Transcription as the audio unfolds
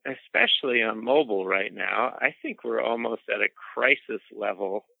especially on mobile right now, I think we're almost at a crisis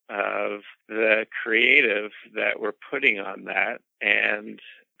level of the creative that we're putting on that and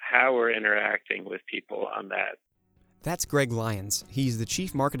how we're interacting with people on that. That's Greg Lyons. He's the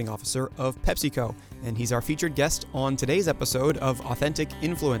Chief Marketing Officer of PepsiCo, and he's our featured guest on today's episode of Authentic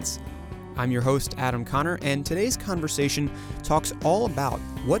Influence. I'm your host, Adam Connor, and today's conversation talks all about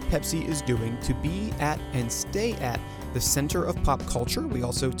what Pepsi is doing to be at and stay at the center of pop culture. We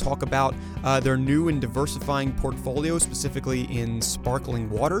also talk about their new and diversifying portfolio, specifically in sparkling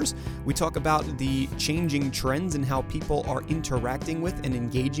waters. We talk about the changing trends and how people are interacting with and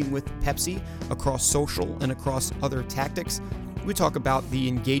engaging with Pepsi across social and across other tactics. We talk about the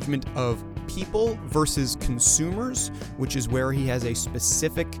engagement of people versus consumers, which is where he has a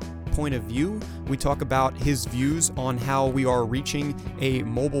specific point of view. We talk about his views on how we are reaching a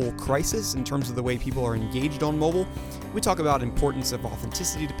mobile crisis in terms of the way people are engaged on mobile. We talk about importance of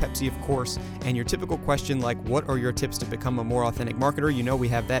authenticity to Pepsi, of course, and your typical question like, what are your tips to become a more authentic marketer? You know we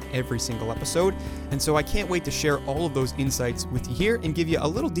have that every single episode. And so I can't wait to share all of those insights with you here and give you a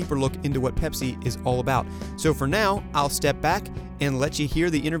little deeper look into what Pepsi is all about. So for now, I'll step back and let you hear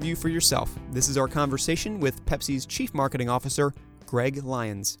the interview for yourself. This is our conversation with Pepsi's Chief Marketing Officer, Greg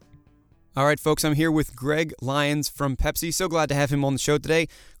Lyons. All right, folks, I'm here with Greg Lyons from Pepsi. So glad to have him on the show today.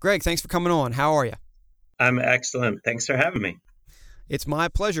 Greg, thanks for coming on. How are you? I'm excellent. Thanks for having me. It's my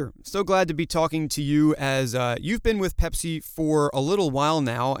pleasure. So glad to be talking to you as you've been with Pepsi for a little while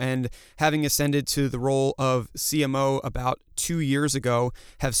now, and having ascended to the role of CMO about 2 years ago,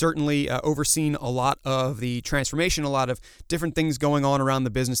 have certainly overseen a lot of the transformation, a lot of different things going on around the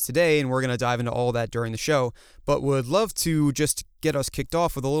business today, and we're going to dive into all that during the show. But would love to just get us kicked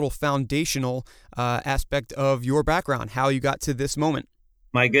off with a little foundational aspect of your background, how you got to this moment.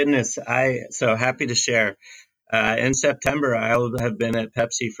 My goodness, so happy to share. In September, I'll have been at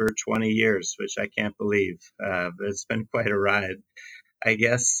Pepsi for 20 years, which I can't believe. But it's been quite a ride. I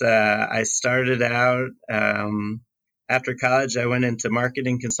guess I started out after college. I went into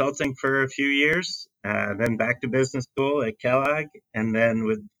marketing consulting for a few years, then back to business school at Kellogg, and then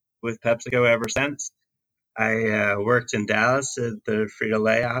with PepsiCo ever since. I worked in Dallas at the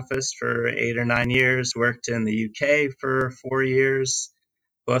Frito-Lay office for 8 or 9 years, worked in the UK for 4 years.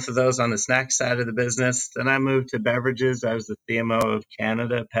 Both of those on the snack side of the business. Then I moved to beverages. I was the CMO of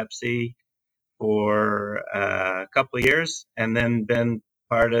Canada, Pepsi, for a couple of years, and then been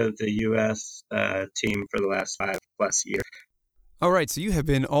part of the U.S. Team for the last 5+ years. All right, so you have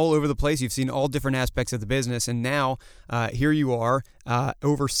been all over the place. You've seen all different aspects of the business, and now here you are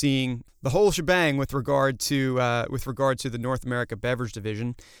overseeing the whole shebang with regard to the North America beverage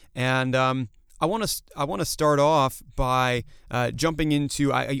division. And I want to start off by jumping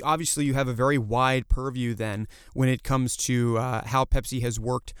into. Obviously, you have a very wide purview then when it comes to how Pepsi has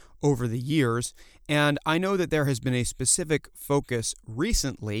worked over the years, and I know that there has been a specific focus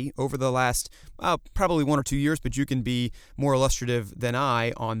recently over the last probably 1 or 2 years, but you can be more illustrative than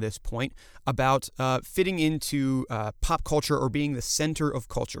I on this point about fitting into pop culture or being the center of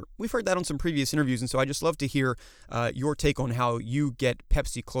culture. We've heard that on some previous interviews, and so I just love to hear your take on how you get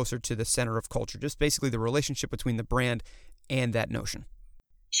Pepsi closer to the center of culture, just basically the relationship between the brand and that notion.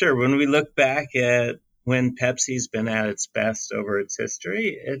 Sure. When we look back at when Pepsi's been at its best over its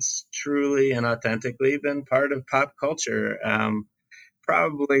history, it's truly and authentically been part of pop culture,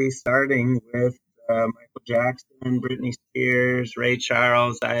 probably starting with Michael Jackson, Britney Spears, Ray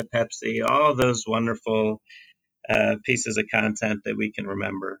Charles, Diet Pepsi, all those wonderful pieces of content that we can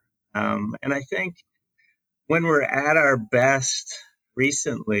remember. And I think when we're at our best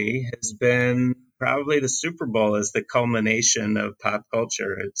recently has been probably the Super Bowl as the culmination of pop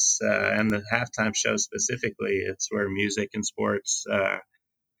culture. It's and the halftime show specifically. It's where music and sports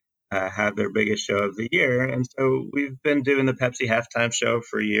have their biggest show of the year. And so we've been doing the Pepsi halftime show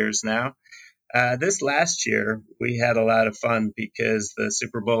for years now. This last year, we had a lot of fun because the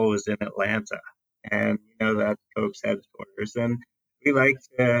Super Bowl was in Atlanta. And that's Coke's headquarters. And we like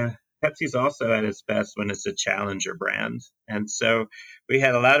to Pepsi's also at its best when it's a challenger brand. And so we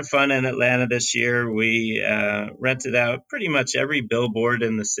had a lot of fun in Atlanta this year. We rented out pretty much every billboard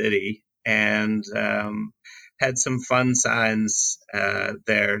in the city and had some fun signs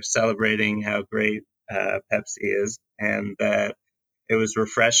there celebrating how great Pepsi is, and that it was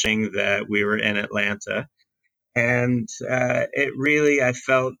refreshing that we were in Atlanta. And it really, I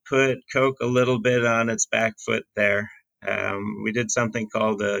felt, put Coke a little bit on its back foot there. We did something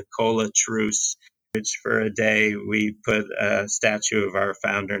called a cola truce, which for a day we put a statue of our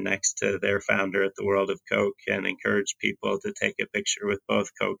founder next to their founder at the World of Coke and encouraged people to take a picture with both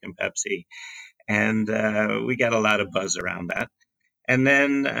Coke and Pepsi. And we got a lot of buzz around that. And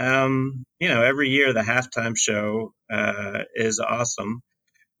then, every year the halftime show is awesome.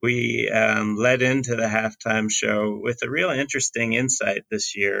 We led into the halftime show with a real interesting insight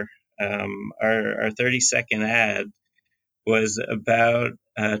this year. Our 30-second ad was about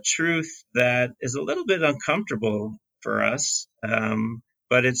truth that is a little bit uncomfortable for us,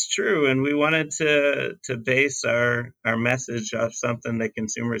 but it's true. And we wanted to base our message off something that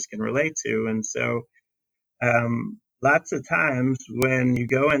consumers can relate to. And so lots of times when you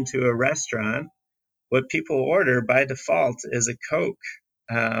go into a restaurant, what people order by default is a Coke.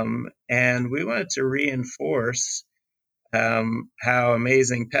 And we wanted to reinforce how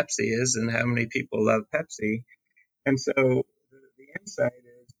amazing Pepsi is and how many people love Pepsi. And so the insight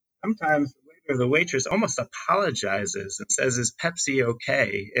is sometimes the waiter or the waitress almost apologizes and says, "Is Pepsi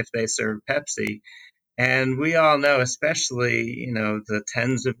okay?" if they serve Pepsi. And we all know, especially, the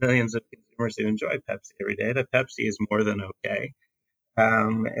tens of millions of consumers who enjoy Pepsi every day, that Pepsi is more than okay.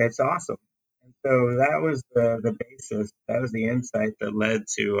 It's awesome. And so that was the basis. That was the insight that led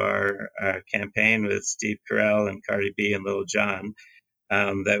to our campaign with Steve Carell and Cardi B and Lil Jon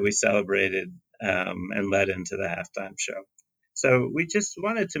that we celebrated and led into the halftime show. So we just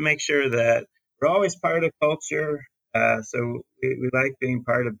wanted to make sure that we're always part of culture. So we like being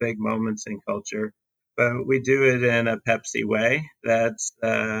part of big moments in culture, but we do it in a Pepsi way that's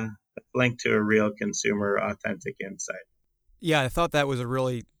linked to a real consumer authentic insight. Yeah, I thought that was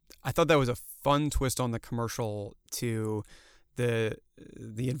a fun twist on the commercial to the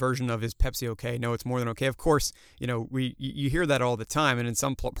inversion of "Is Pepsi okay?" No, it's more than okay. Of course, you hear that all the time, and in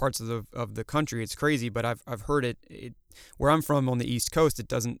some parts of the country, it's crazy. But I've heard it where I'm from on the East Coast. It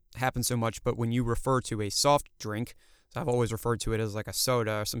doesn't happen so much. But when you refer to a soft drink, so I've always referred to it as like a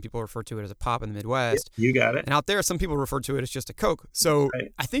soda. Some people refer to it as a pop in the Midwest. You got it. And out there, some people refer to it as just a Coke. So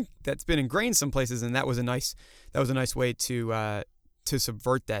right. I think that's been ingrained some places, and that was a nice way to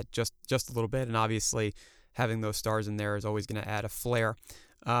subvert that just a little bit. And obviously, having those stars in there is always going to add a flair.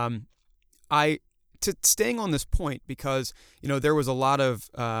 Staying on this point, because there was a lot of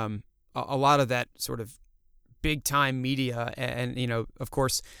that sort of big time media, and of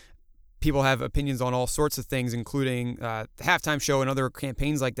course, people have opinions on all sorts of things, including the halftime show and other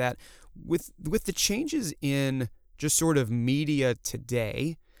campaigns like that. With the changes in just sort of media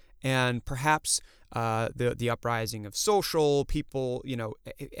today, and perhaps the uprising of social, people,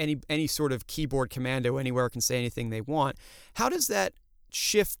 any sort of keyboard commando anywhere can say anything they want. How does that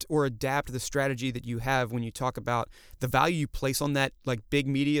shift or adapt the strategy that you have when you talk about the value you place on that, like, big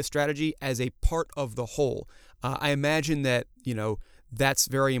media strategy as a part of the whole? I imagine that, that's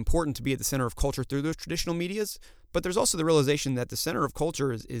very important to be at the center of culture through those traditional medias, but there's also the realization that the center of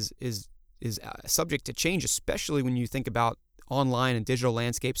culture is subject to change, especially when you think about online and digital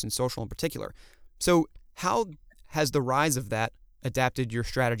landscapes and social in particular. So how has the rise of that adapted your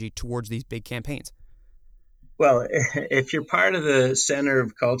strategy towards these big campaigns? Well, if you're part of the center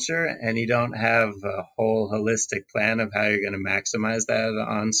of culture and you don't have a whole holistic plan of how you're going to maximize that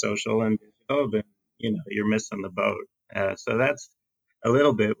on social and digital, then, you're missing the boat. So that's a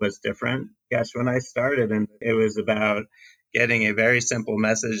little bit what's different. Gosh, when I started, and it was about getting a very simple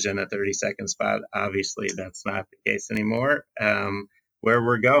message in a 30-second spot. Obviously, that's not the case anymore. Where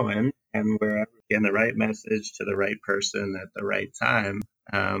we're going and we're getting the right message to the right person at the right time,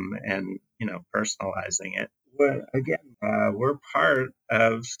 and personalizing it. But again, we're part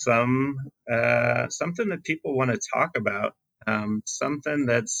of something that people want to talk about, something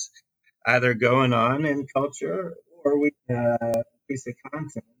that's either going on in culture, or we piece of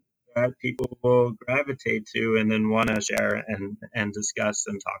content that people will gravitate to and then want to share and discuss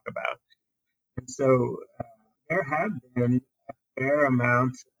and talk about. And so there have been a fair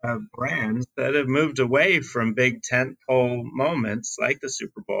amount of brands that have moved away from big tentpole moments like the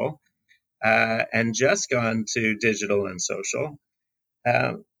Super Bowl and just gone to digital and social.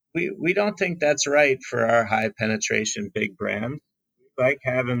 We don't think that's right for our high penetration big brands. We like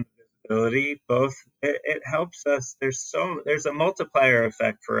having visibility. Both it helps us. There's a multiplier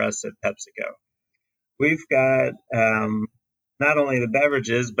effect for us at PepsiCo. We've got not only the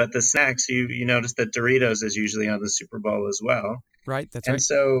beverages but the snacks. You notice that Doritos is usually on the Super Bowl as well. Right. That's right. And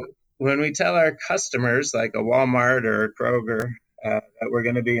so when we tell our customers, like a Walmart or a Kroger, that we're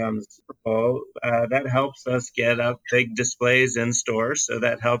going to be on the Super Bowl, that helps us get up big displays in store. So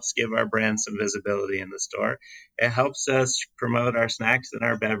that helps give our brand some visibility in the store. It helps us promote our snacks and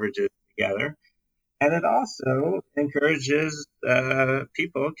our beverages together. And it also encourages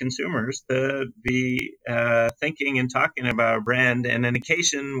people, consumers, to be thinking and talking about a brand in an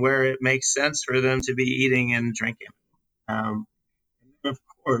occasion where it makes sense for them to be eating and drinking. And of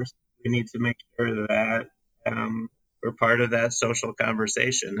course, we need to make sure that We're part of that social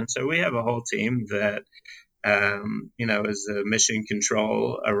conversation. And so we have a whole team that, is the mission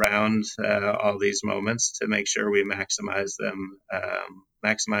control around all these moments to make sure we maximize them,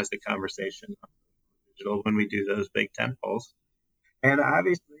 maximize the conversation on digital when we do those big tentpoles. And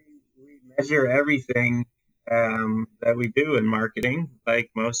obviously, we measure everything that we do in marketing, like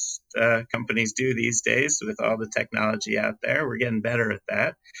most companies do these days with all the technology out there. We're getting better at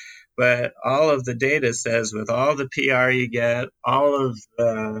that. But all of the data says with all the PR you get, all of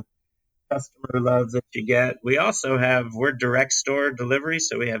the customer love that you get, we're direct store delivery.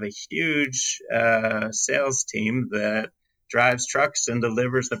 So we have a huge sales team that drives trucks and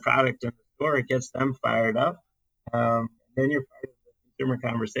delivers the product in the store. It gets them fired up. Then you're part of the consumer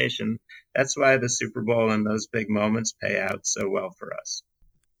conversation. That's why the Super Bowl and those big moments pay out so well for us.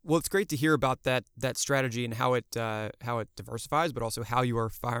 Well, it's great to hear about that strategy and how it diversifies, but also how you are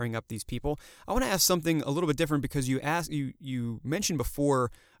firing up these people. I want to ask something a little bit different because you mentioned before,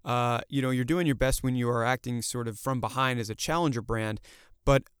 you're doing your best when you are acting sort of from behind as a challenger brand.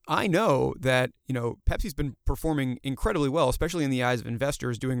 But I know that, Pepsi's been performing incredibly well, especially in the eyes of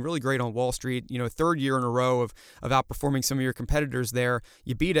investors, doing really great on Wall Street, third year in a row of outperforming some of your competitors there.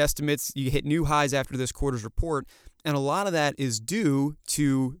 You beat estimates, you hit new highs after this quarter's report. And a lot of that is due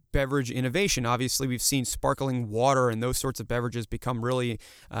to beverage innovation. Obviously, we've seen sparkling water and those sorts of beverages become really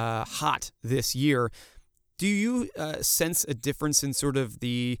hot this year. Do you sense a difference in sort of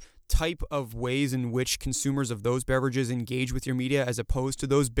the type of ways in which consumers of those beverages engage with your media as opposed to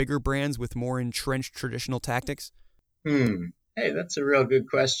those bigger brands with more entrenched traditional tactics? Hey, that's a real good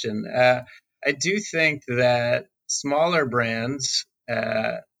question. I do think that smaller brands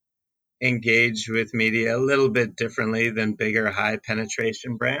engage with media a little bit differently than bigger high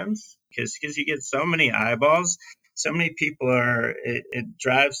penetration brands because you get so many eyeballs. So many people it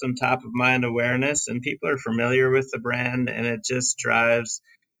drives some top of mind awareness and people are familiar with the brand, and it just drives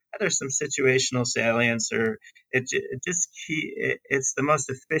either some situational salience or it's the most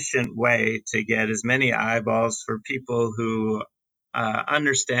efficient way to get as many eyeballs for people who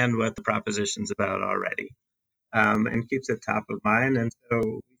understand what the proposition's about already, and keeps it top of mind. And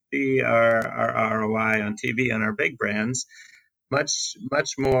so we see our ROI on TV on our big brands much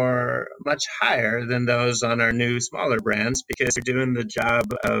higher than those on our new smaller brands because you're doing the job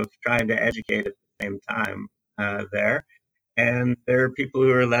of trying to educate at the same time there. And there are people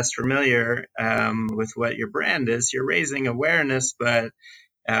who are less familiar with what your brand is. You're raising awareness, but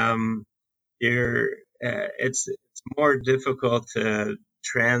it's more difficult to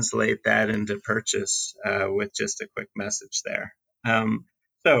translate that into purchase with just a quick message there.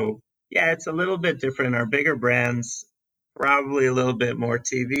 So yeah, it's a little bit different. Our bigger brands probably a little bit more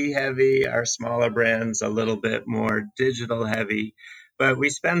TV heavy. Our smaller brands a little bit more digital heavy. But we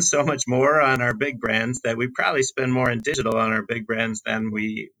spend so much more on our big brands that we probably spend more in digital on our big brands than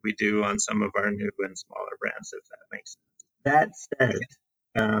we do on some of our new and smaller brands, if that makes sense. That said,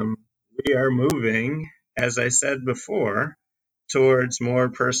 we are moving, as I said before, towards more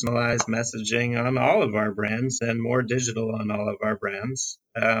personalized messaging on all of our brands and more digital on all of our brands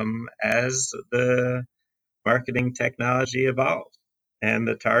as the marketing technology evolves and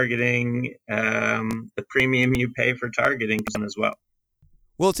the targeting, the premium you pay for targeting as well.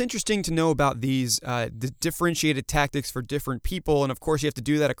 Well, it's interesting to know about these the differentiated tactics for different people. And of course, you have to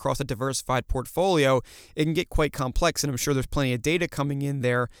do that across a diversified portfolio. It can get quite complex, and I'm sure there's plenty of data coming in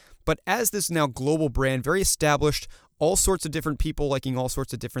there. But as this now global brand, very established, all sorts of different people liking all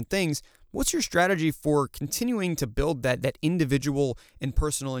sorts of different things, what's your strategy for continuing to build that individual and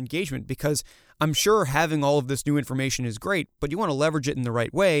personal engagement? Because I'm sure having all of this new information is great, but you want to leverage it in the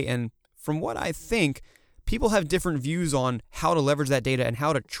right way. And from what I think, people have different views on how to leverage that data and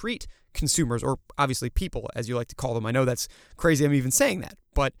how to treat consumers, or obviously people, as you like to call them. I know that's crazy I'm even saying that,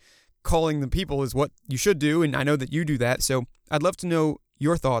 but calling them people is what you should do, and I know that you do that. So I'd love to know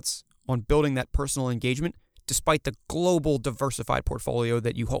your thoughts on building that personal engagement despite the global diversified portfolio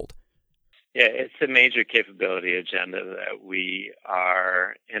that you hold. Yeah, it's a major capability agenda that we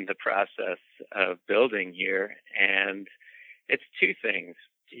are in the process of building here, and it's two things.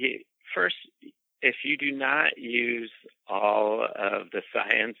 First, if you do not use all of the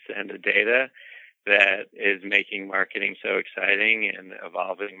science and the data that is making marketing so exciting and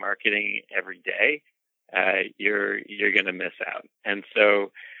evolving marketing every day, you're going to miss out. And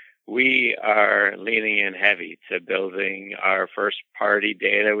so we are leaning in heavy to building our first party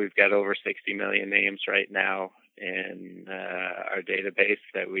data. We've got over 60 million names right now in our database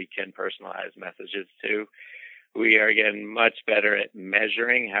that we can personalize messages to. We are getting much better at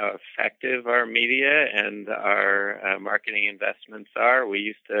measuring how effective our media and our marketing investments are. We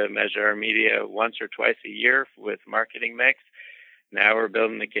used to measure our media once or twice a year with marketing mix. Now we're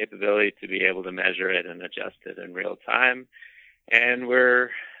building the capability to be able to measure it and adjust it in real time. And we're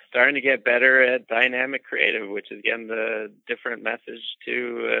starting to get better at dynamic creative, which is, again, the different message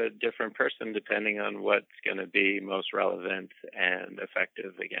to a different person depending on what's going to be most relevant and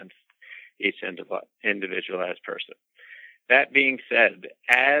effective against each individualized person. That being said,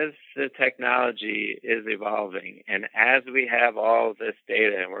 as the technology is evolving and as we have all this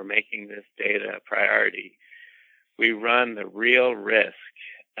data and we're making this data a priority, we run the real risk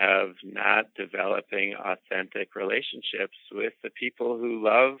of not developing authentic relationships with the people who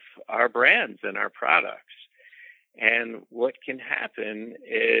love our brands and our products. And what can happen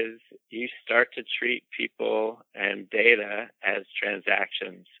is you start to treat people and data as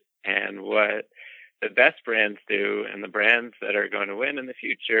transactions. And what the best brands do, and the brands that are going to win in the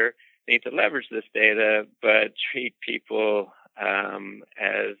future, need to leverage this data, but treat people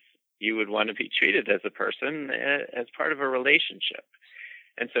as you would want to be treated as a person, as part of a relationship.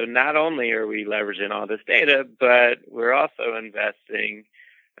 And so not only are we leveraging all this data, but we're also investing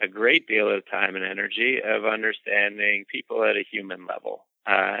a great deal of time and energy of understanding people at a human level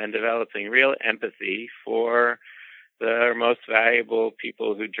and developing real empathy for the most valuable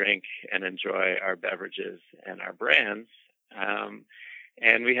people who drink and enjoy our beverages and our brands.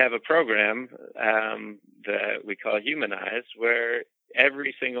 And we have a program that we call Humanize, where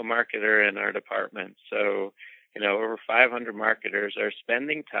every single marketer in our department, so over 500 marketers, are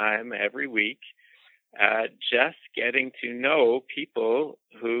spending time every week just getting to know people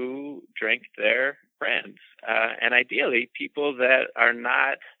who drink their brands, and ideally people that are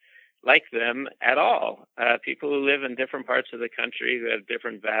not like them at all, people who live in different parts of the country who have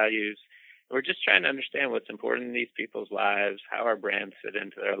different values. We're just trying to understand what's important in these people's lives, how our brands fit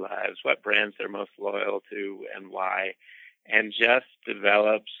into their lives, what brands they're most loyal to and why, and just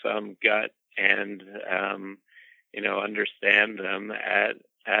develop some gut and understand them at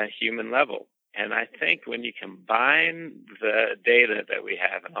a human level. And I think when you combine the data that we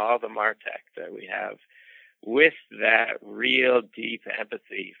have and all the MarTech that we have with that real deep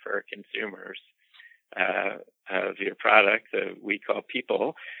empathy for consumers of your product that we call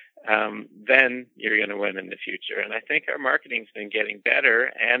people, then you're going to win in the future. And I think our marketing's been getting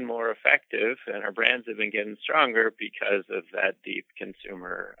better and more effective, and our brands have been getting stronger because of that deep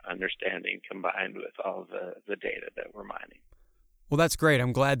consumer understanding combined with all the data that we're mining. Well, that's great.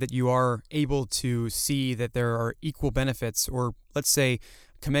 I'm glad that you are able to see that there are equal benefits, or let's say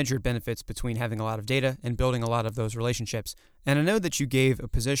commensurate benefits, between having a lot of data and building a lot of those relationships. And I know that you gave a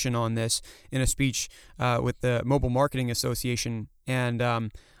position on this in a speech with the Mobile Marketing Association, and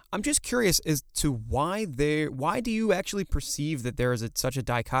I'm just curious as to why do you actually perceive that there is such a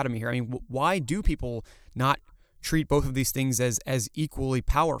dichotomy here? I mean, why do people not treat both of these things as equally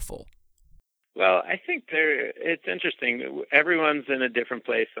powerful? Well, I think it's interesting. Everyone's in a different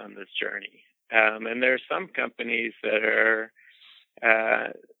place on this journey. And there are some companies that are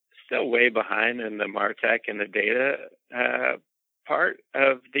still way behind in the MarTech and the data part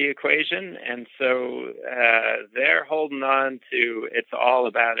of the equation. And so they're holding on to it's all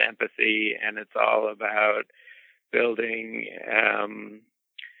about empathy and it's all about building,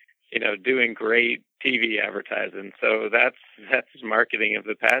 doing great TV advertising. So that's marketing of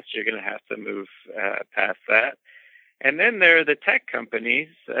the past. You're going to have to move past that. And then there are the tech companies.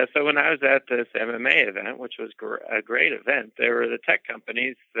 So when I was at this MMA event, which was a great event, there were the tech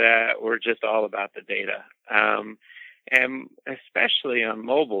companies that were just all about the data. And especially on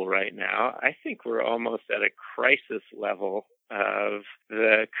mobile right now, I think we're almost at a crisis level of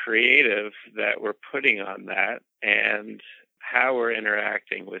the creative that we're putting on that and how we're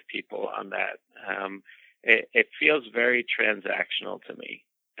interacting with people on that. It feels very transactional to me.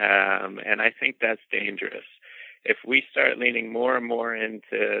 And I think that's dangerous. If we start leaning more and more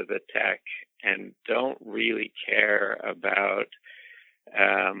into the tech and don't really care about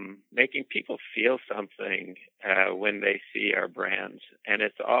making people feel something when they see our brands, and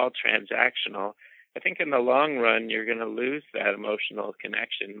it's all transactional, I think in the long run, you're going to lose that emotional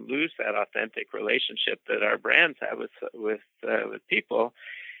connection, lose that authentic relationship that our brands have with people.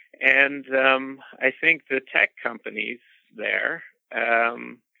 And I think the tech companies there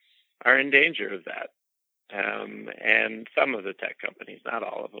are in danger of that. And some of the tech companies, not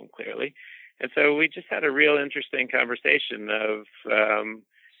all of them, clearly. And so we just had a real interesting conversation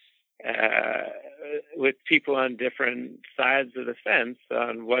with people on different sides of the fence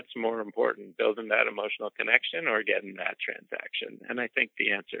on what's more important, building that emotional connection or getting that transaction. And I think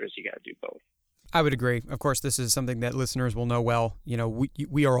the answer is you got to do both. I would agree. Of course, this is something that listeners will know well.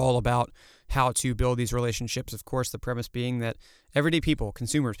 We are all about how to build these relationships. Of course, the premise being that everyday people,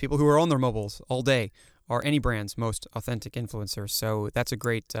 consumers, people who are on their mobiles all day, are any brand's most authentic influencers. So that's a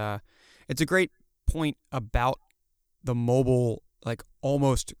great. It's a great point about the mobile, like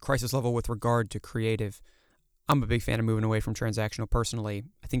almost crisis level with regard to creative. I'm a big fan of moving away from transactional personally.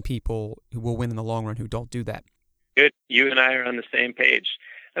 I think people who will win in the long run who don't do that. Good. You and I are on the same page.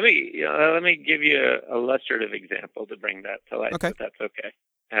 Let me give you a illustrative example to bring that to life, Okay. if that's okay.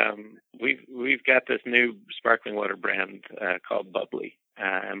 We've got this new sparkling water brand called Bubbly,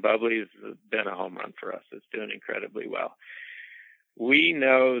 and Bubbly's been a home run for us. It's doing incredibly well. We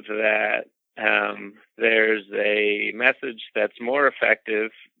know that there's a message that's more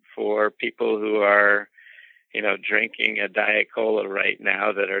effective for people who are drinking a Diet Cola right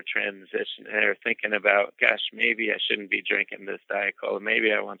now that are transitioning. They're thinking about, gosh, maybe I shouldn't be drinking this Diet Cola.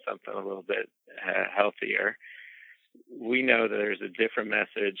 Maybe I want something a little bit healthier. We know that there's a different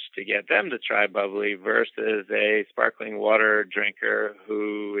message to get them to try Bubbly versus a sparkling water drinker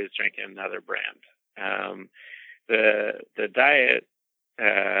who is drinking another brand. The diet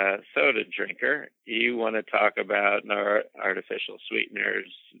soda drinker, you want to talk about no artificial sweeteners,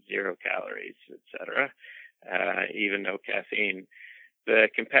 0 calories, etc., even no caffeine. The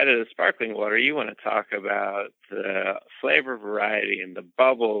competitive sparkling water, you want to talk about the flavor variety and the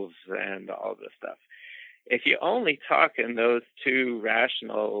bubbles and all this stuff. If you only talk in those two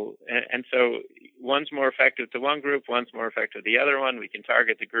rational, and so one's more effective to one group, one's more effective to the other one, we can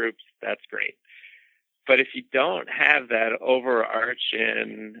target the groups, that's great. But if you don't have that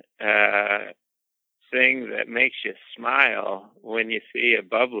overarching thing that makes you smile when you see a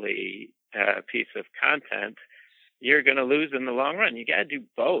bubbly piece of content, you're going to lose in the long run. You got to do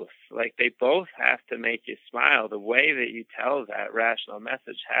both. Like, they both have to make you smile. The way that you tell that rational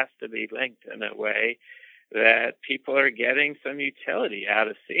message has to be linked in a way that people are getting some utility out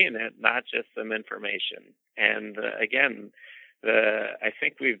of seeing it, not just some information. And again, I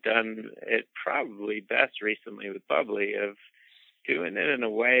think we've done it probably best recently with Bubbly of doing it in a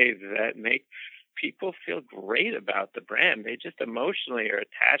way that makes people feel great about the brand. They just emotionally are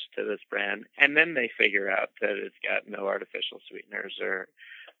attached to this brand, and then they figure out that it's got no artificial sweeteners or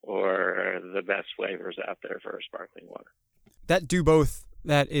the best flavors out there for a sparkling water. That do both.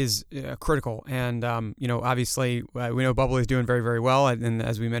 That is critical. And, obviously we know Bubbly is doing very, very well. And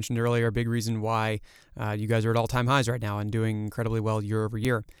as we mentioned earlier, a big reason why you guys are at all-time highs right now and doing incredibly well year over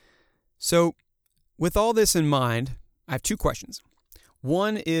year. So with all this in mind, I have two questions.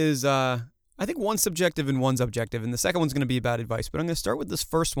 One is, I think one's subjective and one's objective, and the second one's going to be about advice. But I'm going to start with this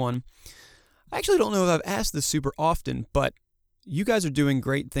first one. I actually don't know if I've asked this super often, but you guys are doing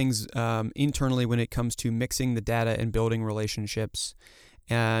great things internally when it comes to mixing the data and building relationships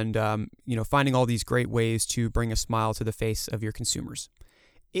and, finding all these great ways to bring a smile to the face of your consumers.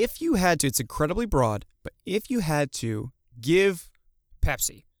 If you had to, it's incredibly broad, but if you had to give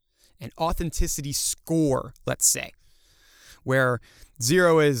Pepsi an authenticity score, let's say, where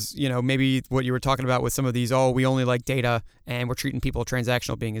 0 is, maybe what you were talking about with some of these, we only like data and we're treating people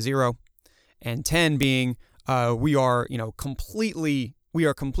transactional being a 0, and 10 being we are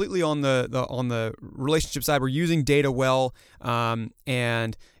completely on the relationship side. We're using data well,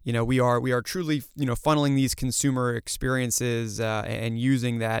 and we are truly funneling these consumer experiences and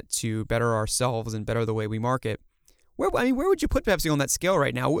using that to better ourselves and better the way we market. Where would you put Pepsi on that scale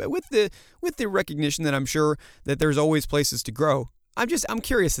right now, with the recognition that I'm sure that there's always places to grow? I'm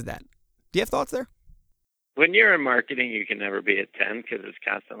curious of that. Do you have thoughts there? When you're in marketing, you can never be at 10 because it's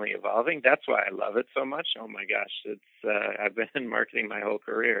constantly evolving. That's why I love it so much. Oh my gosh, I've been in marketing my whole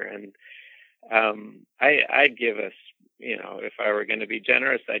career, and I'd give us, if I were going to be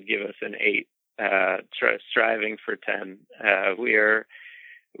generous, I'd give us an 8, striving for 10. We're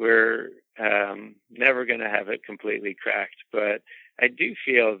never going to have it completely cracked, but I do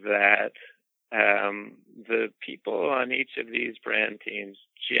feel that the people on each of these brand teams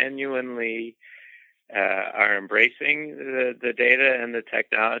genuinely are embracing the data and the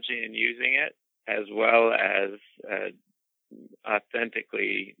technology and using it, as well as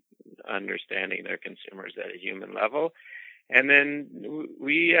authentically understanding their consumers at a human level. And then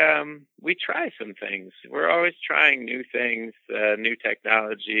we try some things. We're always trying new things, new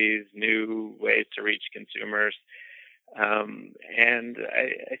technologies, new ways to reach consumers. And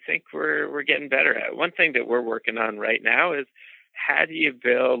I think we're getting better at it. One thing that we're working on right now is, how do you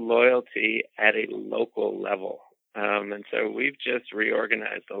build loyalty at a local level? And so we've just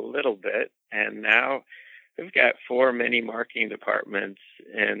reorganized a little bit, and now we've got 4 mini marketing departments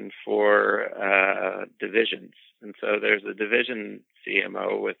and 4 divisions. And so there's a division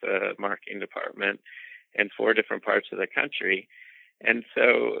CMO with a marketing department in 4 different parts of the country. And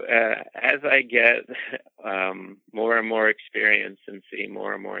so as I get more and more experience and see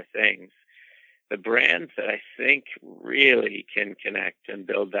more and more things, the brands that I think really can connect and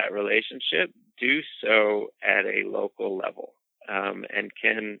build that relationship do so at a local level, and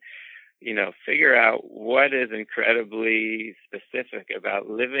can, figure out what is incredibly specific about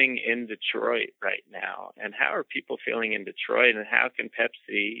living in Detroit right now, and how are people feeling in Detroit, and how can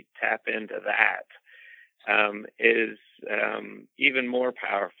Pepsi tap into that, is even more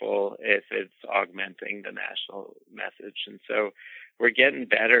powerful if it's augmenting the national message. And so we're getting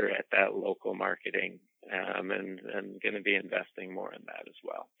better at that local marketing, and going to be investing more in that as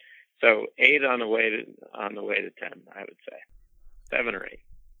well. So 8 on the way to 10, I would say 7 or 8.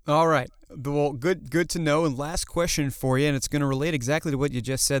 All right. Well, good to know. And last question for you, and it's going to relate exactly to what you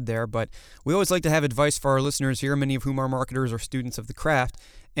just said there, but we always like to have advice for our listeners here, many of whom are marketers or students of the craft.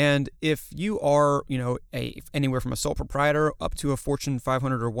 And if you are, anywhere from a sole proprietor up to a Fortune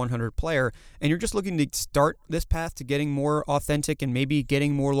 500 or 100 player, and you're just looking to start this path to getting more authentic and maybe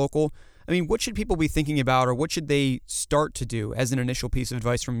getting more local, what should people be thinking about, or what should they start to do as an initial piece of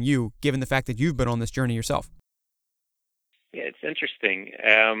advice from you, given the fact that you've been on this journey yourself? Yeah, it's interesting.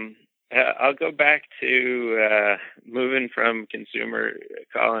 I'll go back to moving from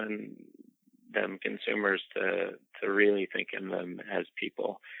calling them consumers to really thinking them as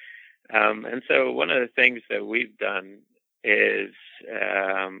people. And so one of the things that we've done is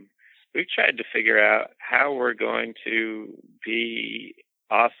we've tried to figure out how we're going to be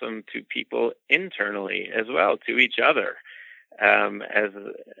awesome to people internally as well, to each other, as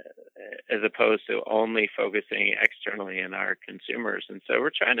opposed to only focusing externally in our consumers. And so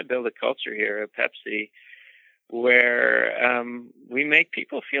we're trying to build a culture here at Pepsi where we make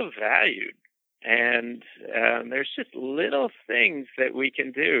people feel valued. And there's just little things that we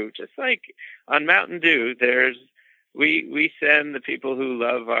can do. Just like on Mountain Dew, we send the people who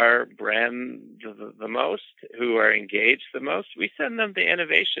love our brand the most, who are engaged the most, we send them the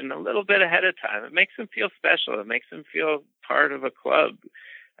innovation a little bit ahead of time. It makes them feel special. It makes them feel part of a club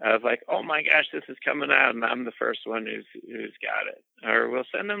of like, oh my gosh, this is coming out and I'm the first one who's got it. Or we'll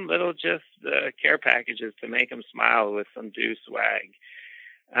send them little just care packages to make them smile with some Dew swag.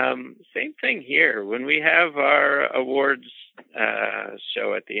 Same thing here. When we have our awards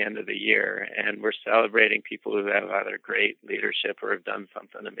show at the end of the year and we're celebrating people who have either great leadership or have done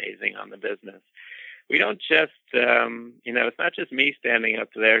something amazing on the business, we don't just, it's not just me standing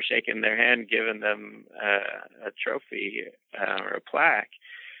up there, shaking their hand, giving them a trophy or a plaque.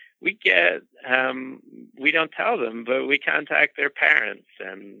 We don't tell them, but we contact their parents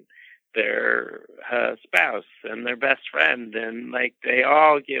and their spouse and their best friend, and they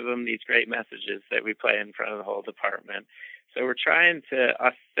all give them these great messages that we play in front of the whole department. So we're trying to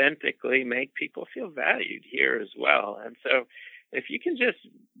authentically make people feel valued here as well. And so if you can just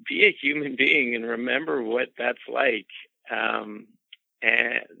be a human being and remember what that's like, and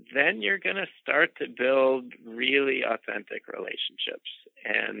then you're going to start to build really authentic relationships.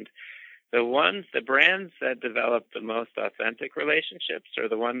 And the brands that develop the most authentic relationships are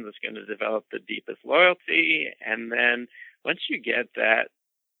the ones that's going to develop the deepest loyalty. And then once you get that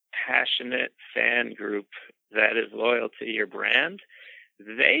passionate fan group that is loyal to your brand,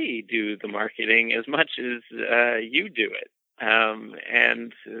 they do the marketing as much as you do it.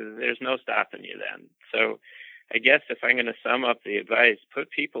 And there's no stopping you then. So I guess if I'm going to sum up the advice,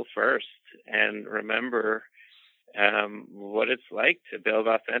 put people first and remember what it's like to build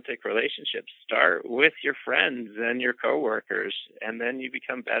authentic relationships. Start with your friends and your coworkers, and then you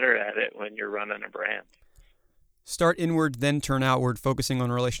become better at it when you're running a brand. Start inward, then turn outward, focusing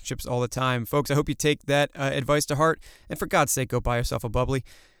on relationships all the time. Folks, I hope you take that advice to heart, and for God's sake, go buy yourself a bubbly.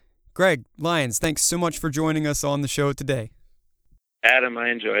 Greg Lyons, thanks so much for joining us on the show today. Adam, I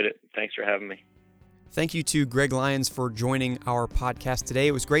enjoyed it. Thanks for having me. Thank you to Greg Lyons for joining our podcast today.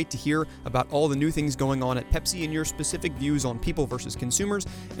 It was great to hear about all the new things going on at Pepsi and your specific views on people versus consumers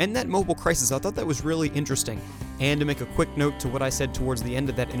and that mobile crisis. I thought that was really interesting. And to make a quick note to what I said towards the end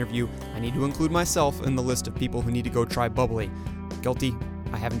of that interview, I need to include myself in the list of people who need to go try bubbly. Guilty,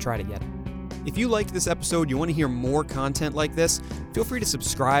 I haven't tried it yet. If you liked this episode, you want to hear more content like this, feel free to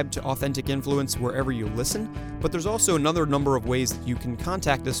subscribe to Authentic Influence wherever you listen, but there's also another number of ways that you can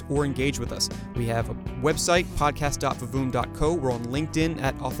contact us or engage with us. We have a website, podcast.vavoom.co. We're on LinkedIn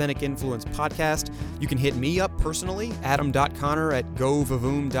at Authentic Influence Podcast. You can hit me up personally,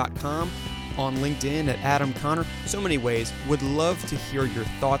 adam.connor@govavoom.com. On LinkedIn at Adam Connor. So many ways. Would love to hear your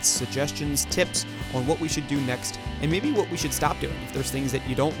thoughts, suggestions, tips on what we should do next, and maybe what we should stop doing if there's things that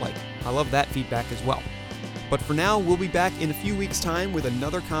you don't like. I love that feedback as well. But for now, we'll be back in a few weeks' time with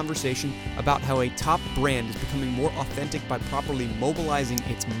another conversation about how a top brand is becoming more authentic by properly mobilizing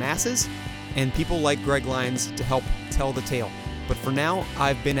its masses and people like Greg Lyons to help tell the tale. But for now,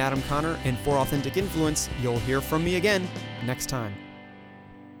 I've been Adam Connor, and for Authentic Influence, you'll hear from me again next time.